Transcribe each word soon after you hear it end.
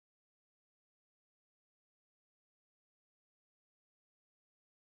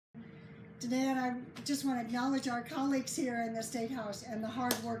today, and I just want to acknowledge our colleagues here in the State House and the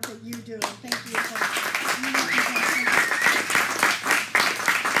hard work that you do. Thank you for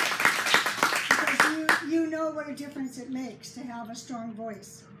because you know what a difference it makes to have a strong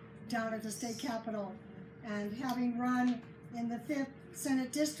voice down at the state capitol. And having run in the 5th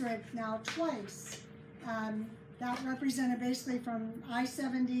Senate District now twice, that represented basically from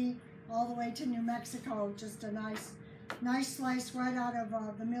I-70 all the way to New Mexico, just a nice slice right out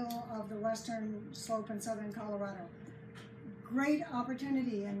of the middle of the western slope in southern Colorado. Great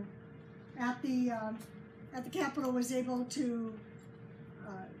opportunity, and at the Capitol was able to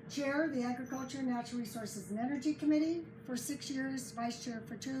chair the Agriculture, Natural Resources, and Energy Committee for 6 years, vice chair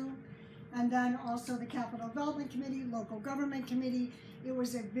for 2, and then also the Capital Development Committee, Local Government Committee. It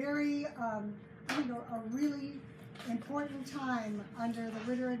was a very, I think, a really important time under the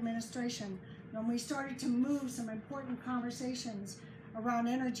Ritter administration when we started to move some important conversations around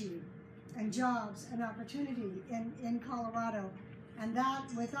energy and jobs and opportunity in Colorado. And that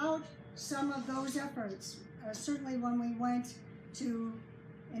without some of those efforts, certainly when we went to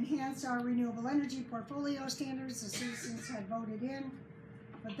enhance our renewable energy portfolio standards, the citizens had voted in,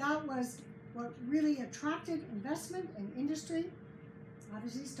 but that was what really attracted investment in industry,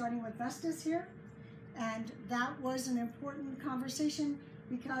 obviously starting with Vestas here. And that was an important conversation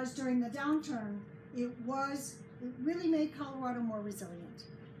because during the downturn, it really made Colorado more resilient.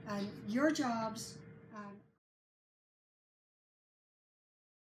 And your jobs